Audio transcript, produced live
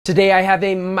Today I have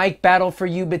a mic battle for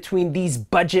you between these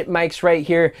budget mics right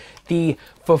here, the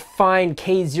Fifine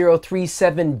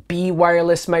K037B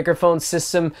wireless microphone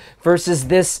system versus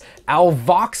this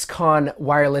Alvoxcon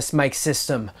wireless mic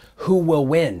system. Who will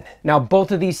win? Now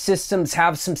both of these systems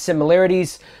have some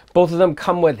similarities. Both of them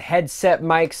come with headset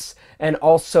mics and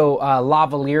also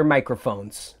lavalier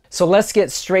microphones. So let's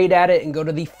get straight at it and go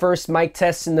to the first mic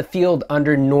test in the field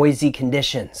under noisy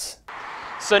conditions.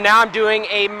 So now I'm doing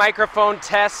a microphone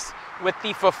test with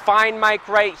the Fifine mic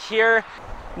right here.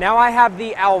 Now I have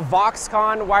the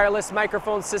Alvoxcon wireless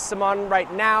microphone system on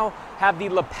right now, have the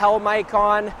lapel mic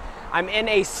on. I'm in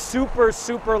a super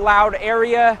loud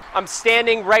area. I'm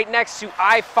standing right next to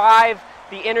I-5,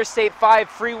 the Interstate 5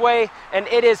 freeway, and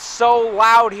it is so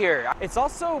loud here. It's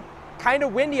also kind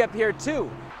of windy up here too.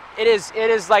 It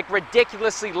is like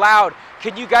ridiculously loud.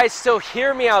 Can you guys still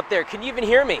hear me out there? Can you even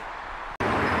hear me?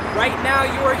 Right now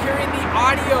you are hearing the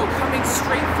audio coming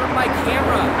straight from my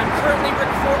camera. I'm currently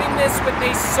recording this with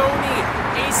a Sony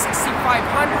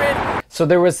a6500. So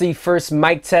there was the first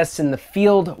mic test in the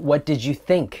field. What did you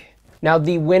think? Now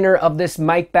the winner of this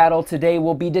mic battle today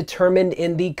will be determined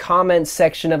in the comments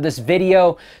section of this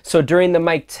video. So during the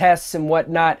mic tests and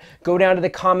whatnot, go down to the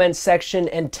comments section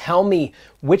and tell me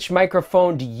which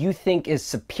microphone do you think is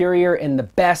superior and the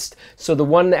best. So the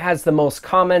one that has the most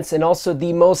comments and also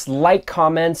the most like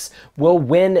comments will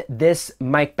win this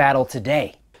mic battle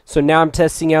today. So now I'm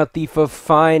testing out the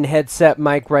Fifine headset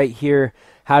mic right here.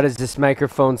 How does this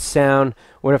microphone sound?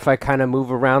 What if I kind of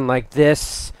move around like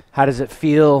this? How does it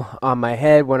feel on my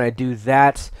head when I do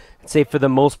that? I'd say for the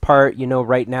most part, you know,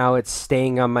 right now it's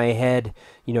staying on my head.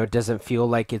 You know, it doesn't feel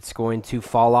like it's going to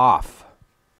fall off.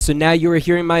 So now you are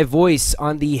hearing my voice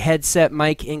on the headset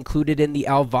mic included in the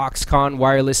Alvoxcon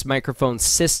wireless microphone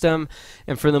system.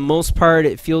 And for the most part,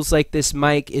 it feels like this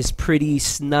mic is pretty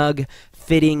snug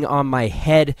fitting on my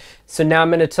head. So now I'm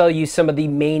going to tell you some of the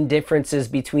main differences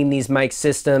between these mic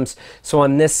systems. So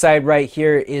on this side right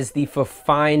here is the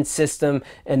Fifine system,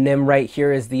 and then right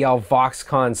here is the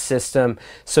Alvoxcon system.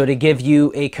 So to give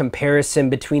you a comparison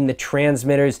between the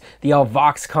transmitters, the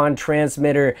Alvoxcon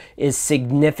transmitter is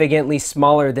significantly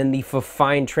smaller than the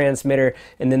Fifine transmitter,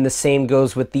 and then the same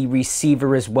goes with the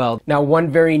receiver as well. Now one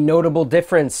very notable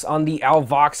difference on the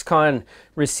Alvoxcon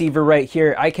receiver right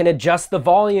here, I can adjust the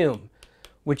volume,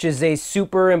 which is a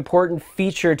super important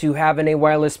feature to have in a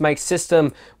wireless mic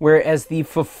system, whereas the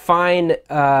Fifine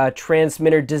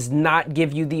transmitter does not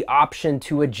give you the option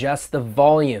to adjust the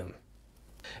volume.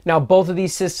 Now both of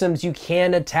these systems you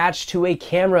can attach to a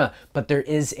camera, but there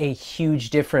is a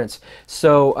huge difference.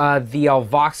 So the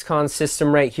Alvoxcon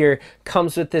system right here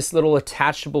comes with this little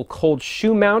attachable cold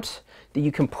shoe mount that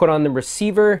you can put on the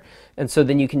receiver, and so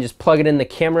then you can just plug it in the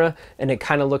camera and it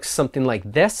kind of looks something like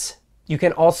this. You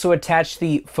can also attach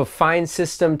the Fifine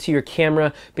system to your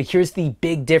camera, but here's the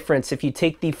big difference. If you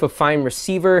take the Fifine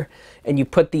receiver and you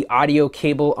put the audio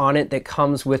cable on it that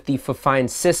comes with the Fifine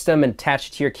system and attach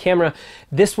it to your camera,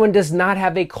 this one does not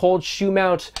have a cold shoe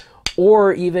mount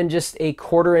or even just a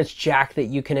 1/4-inch jack that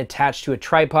you can attach to a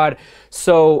tripod.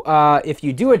 So if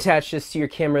you do attach this to your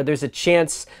camera, there's a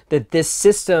chance that this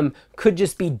system could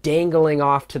just be dangling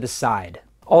off to the side.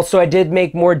 Also, I did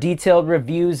make more detailed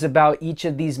reviews about each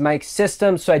of these mic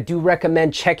systems, so I do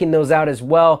recommend checking those out as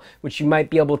well, which you might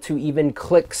be able to even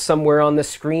click somewhere on the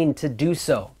screen to do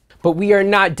so. But we are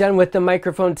not done with the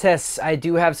microphone tests. I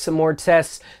do have some more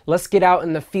tests. Let's get out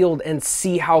in the field and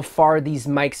see how far these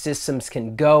mic systems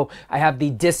can go. I have the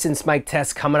distance mic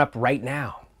test coming up right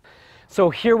now. So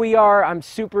here we are. I'm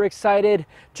super excited.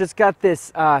 Just got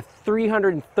this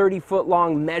 330-foot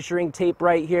long measuring tape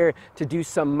right here to do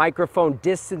some microphone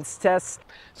distance tests.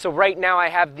 So right now I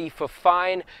have the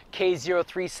Fifine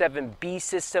K037B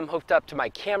system hooked up to my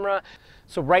camera.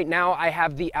 So right now I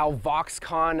have the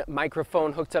Alvoxcon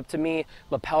microphone hooked up to me,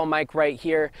 lapel mic right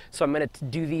here. So I'm going to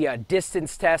do the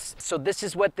distance test. So this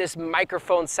is what this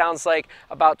microphone sounds like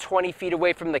about 20 feet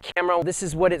away from the camera. This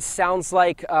is what it sounds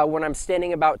like when I'm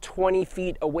standing about 20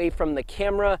 feet away from the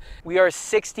camera. We are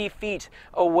 60 feet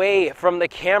away from the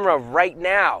camera right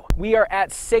now. We are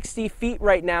at 60 feet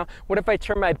right now. What if I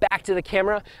turn my back to the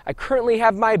camera? I currently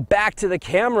have my back to the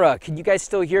camera. Can you guys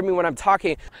still hear me when I'm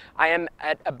talking? I am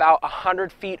at about 100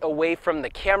 feet away from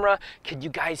the camera. Can you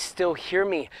guys still hear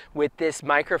me with this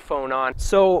microphone on?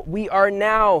 So we are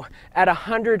now at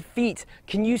 100 feet.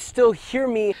 Can you still hear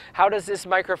me? How does this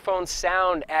microphone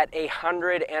sound at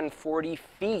 140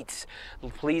 feet?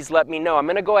 Please let me know. I'm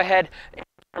gonna go ahead and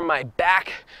my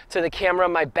back to the camera.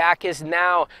 My back is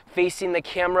now facing the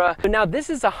camera. So now this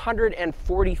is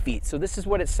 140 feet. So this is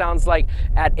what it sounds like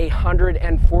at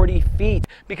 140 feet,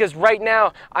 because right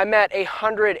now I'm at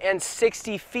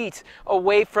 160 feet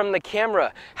away from the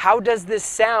camera. How does this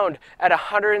sound at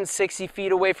 160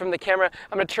 feet away from the camera?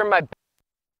 I'm gonna turn my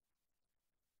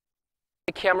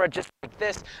camera just like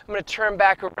this. I'm going to turn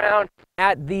back around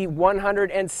at the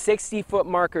 160 foot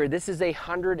marker. This is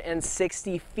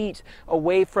 160 feet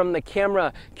away from the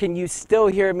camera. Can you still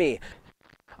hear me?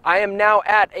 I am now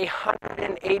at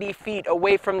 180 feet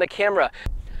away from the camera.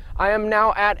 I am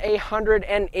now at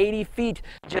 180 feet.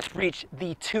 Just reached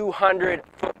the 200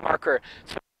 foot marker.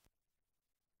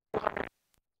 So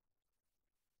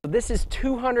this is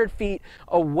 200 feet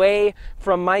away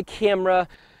from my camera.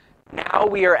 Now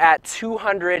we are at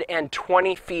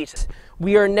 220 feet.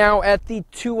 We are now at the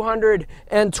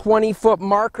 220 foot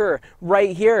marker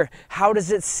right here. How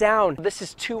does it sound? This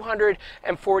is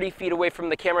 240 feet away from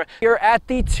the camera. We are at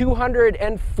the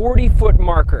 240 foot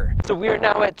marker. So we are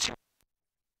now at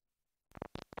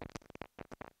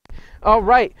all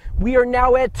right, we are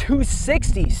now at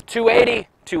 260s, 280,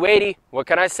 280. What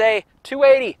can I say?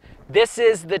 280. This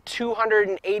is the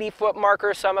 280 foot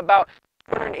marker, so I'm about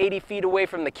 280 feet away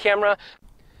from the camera.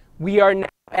 We are now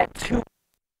at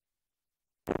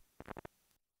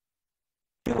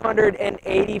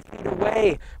 280 feet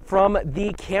away from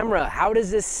the camera. How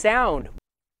does this sound?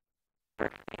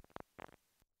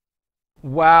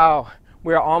 Wow,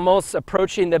 we're almost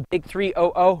approaching the big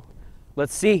 300.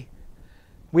 Let's see.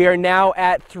 We are now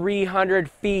at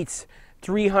 300 feet.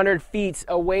 300 feet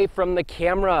away from the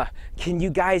camera. Can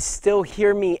you guys still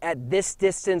hear me at this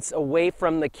distance away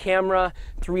from the camera?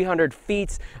 300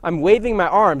 feet. I'm waving my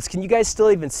arms. Can you guys still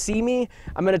even see me?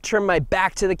 I'm gonna turn my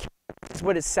back to the camera. This is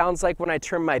what it sounds like when I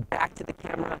turn my back to the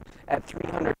camera at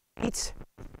 300 feet.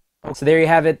 So there you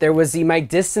have it. There was the mic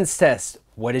distance test.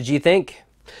 What did you think?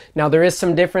 Now there is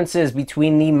some differences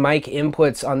between the mic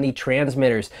inputs on the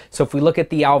transmitters. So if we look at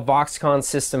the Alvoxcon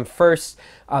system first,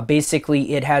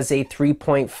 basically it has a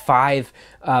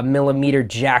 3.5 millimeter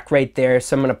jack right there.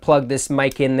 So I'm going to plug this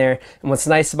mic in there. And what's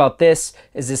nice about this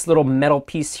is this little metal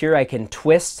piece here I can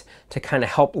twist to kind of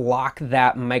help lock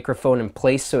that microphone in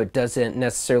place so it doesn't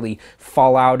necessarily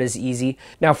fall out as easy.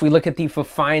 Now if we look at the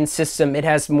Fifine system, it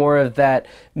has more of that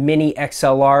mini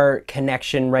XLR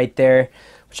connection right there,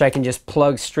 which I can just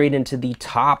plug straight into the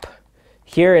top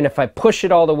here. And if I push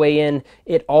it all the way in,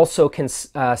 it also can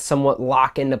somewhat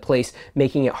lock into place,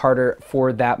 making it harder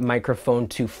for that microphone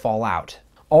to fall out.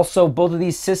 Also, both of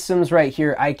these systems right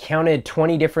here, I counted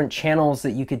 20 different channels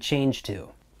that you could change to.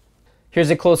 Here's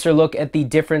a closer look at the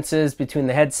differences between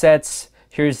the headsets.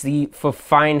 Here's the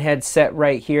Fifine headset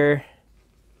right here.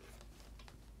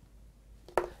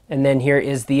 And then here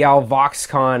is the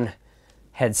Alvoxcon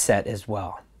headset as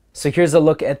well. So here's a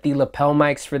look at the lapel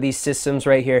mics for these systems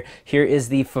right here. Here is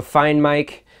the Fifine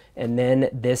mic, and then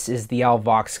this is the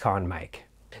Alvoxcon mic.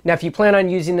 Now, if you plan on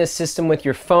using this system with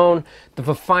your phone, the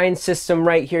Fifine system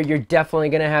right here, you're definitely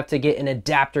gonna have to get an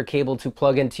adapter cable to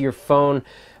plug into your phone.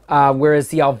 Whereas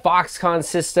the Alvoxcon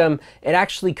system, it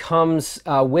actually comes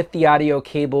with the audio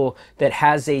cable that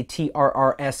has a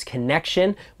TRRS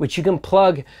connection, which you can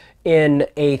plug in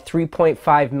a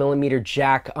 3.5 millimeter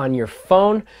jack on your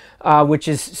phone, which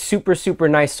is super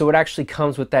nice. So it actually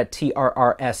comes with that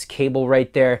TRRS cable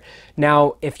right there.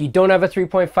 Now, if you don't have a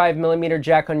 3.5 millimeter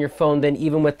jack on your phone, then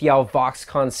even with the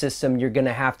Alvoxcon system, you're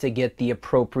gonna have to get the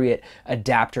appropriate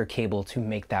adapter cable to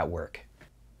make that work.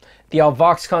 The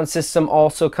Alvoxcon system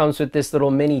also comes with this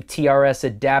little mini TRRS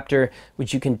adapter,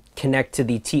 which you can connect to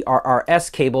the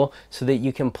TRRS cable so that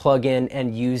you can plug in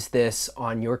and use this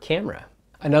on your camera.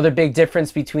 Another big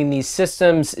difference between these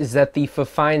systems is that the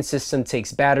Fifine system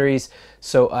takes batteries,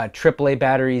 so AAA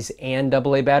batteries and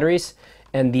AA batteries,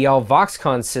 and the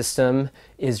Alvoxcon system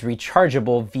is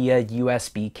rechargeable via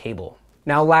USB cable.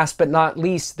 Now, last but not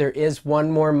least, there is one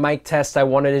more mic test I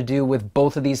wanted to do with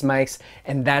both of these mics,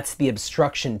 and that's the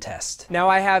obstruction test. Now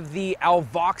I have the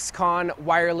Alvoxcon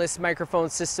wireless microphone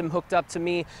system hooked up to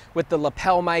me with the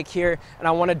lapel mic here, and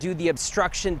I want to do the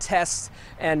obstruction test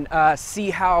and see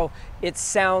how it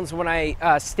sounds when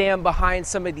I stand behind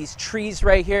some of these trees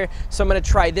right here. So I'm going to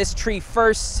try this tree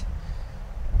first.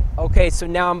 Okay, so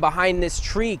now I'm behind this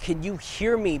tree. Can you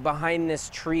hear me behind this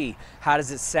tree? How does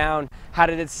it sound? How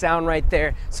did it sound right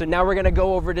there? So now we're gonna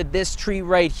go over to this tree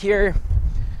right here.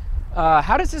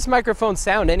 How does this microphone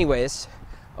sound anyways?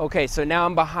 Okay, so now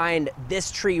I'm behind this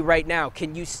tree right now.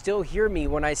 Can you still hear me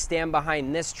when I stand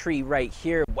behind this tree right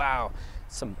here? Wow,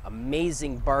 some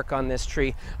amazing bark on this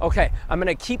tree. Okay, I'm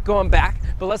gonna keep going back,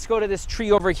 but let's go to this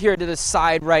tree over here to the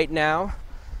side right now.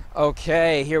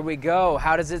 Okay, here we go.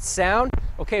 How does it sound?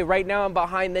 Okay, right now I'm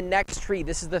behind the next tree.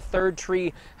 This is the third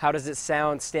tree. How does it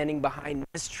sound standing behind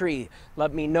this tree?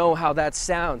 Let me know how that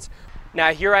sounds.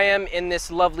 Now here I am in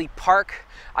this lovely park.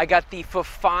 I got the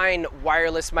Fifine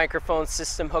wireless microphone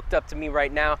system hooked up to me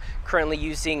right now, currently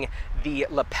using the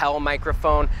lapel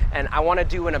microphone, and I want to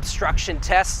do an obstruction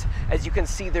test. As you can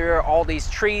see, there are all these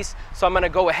trees, so I'm going to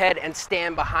go ahead and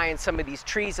stand behind some of these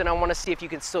trees, and I want to see if you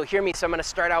can still hear me. So I'm going to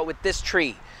start out with this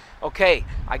tree. Okay,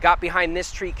 I got behind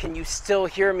this tree. Can you still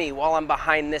hear me while I'm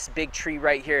behind this big tree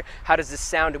right here? How does this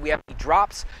sound? Do we have any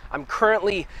drops? I'm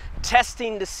currently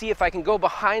testing to see if I can go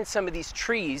behind some of these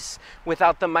trees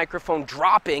without the microphone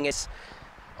dropping.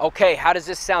 Okay, how does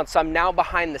this sound? So I'm now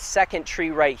behind the second tree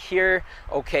right here.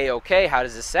 Okay, how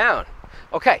does this sound?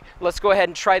 Okay, let's go ahead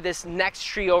and try this next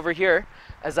tree over here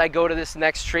as I go to this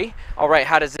next tree. All right,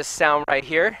 how does this sound right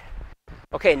here?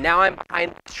 Okay, now I'm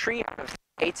behind the tree.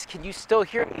 Can you still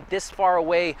hear me this far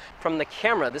away from the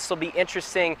camera? This will be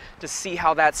interesting to see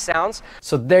how that sounds.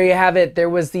 So there you have it. There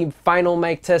was the final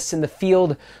mic test in the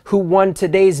field. Who won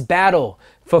today's battle?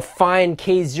 Fifine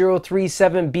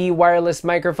K037B wireless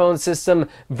microphone system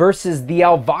versus the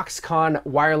Alvoxcon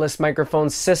wireless microphone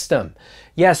system.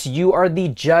 Yes, you are the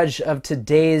judge of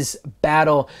today's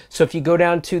battle. So if you go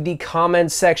down to the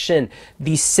comments section,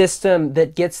 the system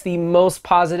that gets the most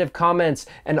positive comments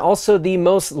and also the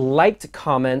most liked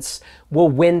comments will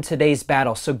win today's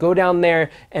battle. So go down there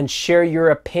and share your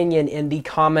opinion in the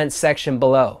comments section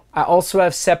below. I also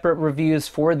have separate reviews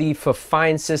for the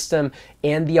Fifine system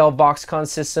and the Alvoxcon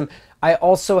system. I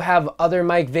also have other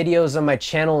mic videos on my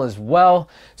channel as well.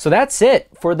 So that's it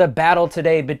for the battle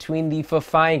today between the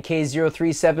Fifine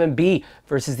K037B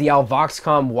versus the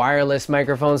Alvoxcon wireless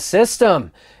microphone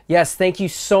system. Yes, thank you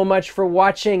so much for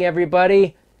watching,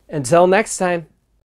 everybody. Until next time.